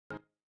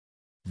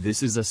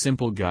This is a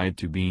simple guide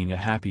to being a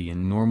happy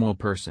and normal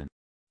person.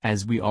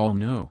 As we all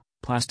know,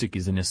 plastic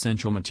is an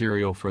essential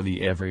material for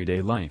the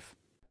everyday life.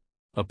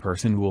 A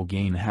person will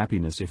gain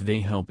happiness if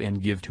they help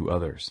and give to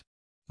others.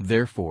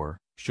 Therefore,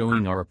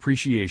 showing our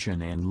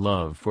appreciation and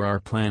love for our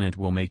planet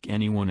will make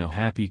anyone a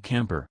happy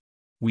camper.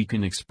 We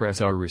can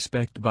express our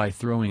respect by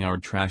throwing our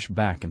trash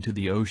back into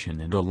the ocean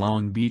and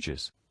along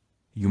beaches.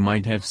 You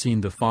might have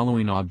seen the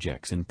following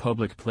objects in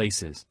public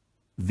places.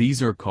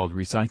 These are called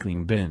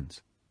recycling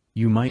bins.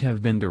 You might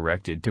have been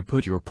directed to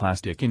put your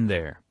plastic in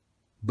there.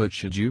 But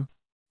should you?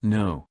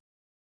 No.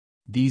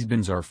 These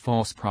bins are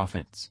false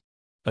prophets.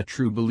 A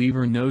true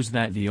believer knows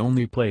that the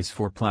only place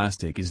for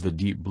plastic is the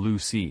deep blue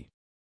sea.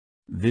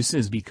 This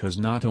is because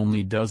not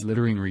only does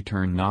littering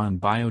return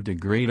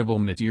non-biodegradable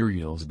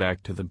materials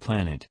back to the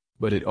planet,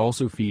 but it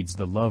also feeds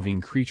the loving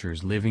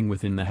creatures living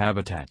within the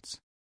habitats.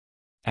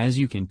 As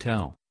you can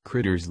tell,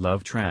 critters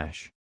love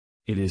trash.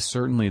 It is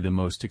certainly the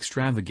most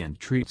extravagant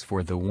treats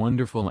for the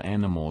wonderful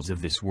animals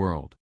of this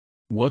world.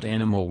 What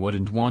animal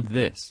wouldn't want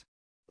this?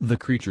 The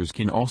creatures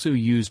can also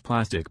use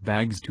plastic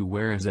bags to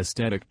wear as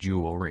aesthetic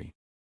jewelry.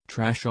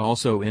 Trash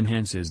also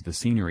enhances the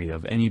scenery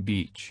of any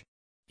beach.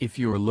 If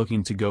you're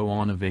looking to go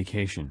on a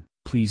vacation,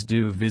 please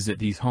do visit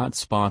these hot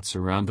spots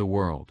around the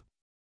world.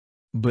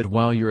 But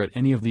while you're at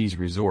any of these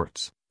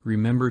resorts,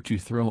 remember to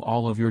throw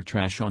all of your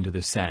trash onto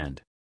the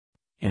sand.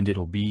 And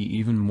it'll be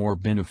even more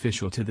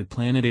beneficial to the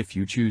planet if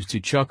you choose to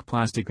chuck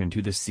plastic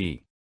into the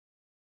sea.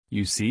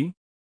 You see?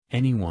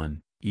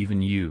 Anyone,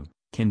 even you,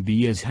 can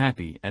be as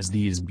happy as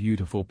these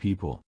beautiful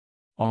people.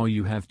 All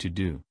you have to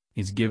do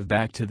is give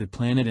back to the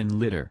planet and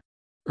litter.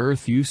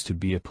 Earth used to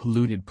be a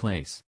polluted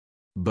place.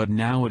 But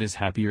now it is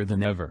happier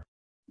than ever.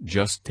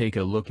 Just take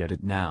a look at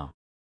it now.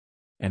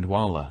 And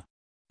voila!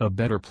 A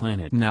better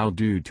planet now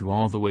due to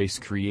all the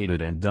waste created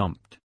and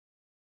dumped.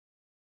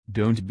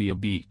 Don't be a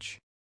beach.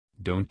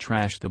 Don't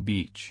trash the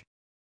beach.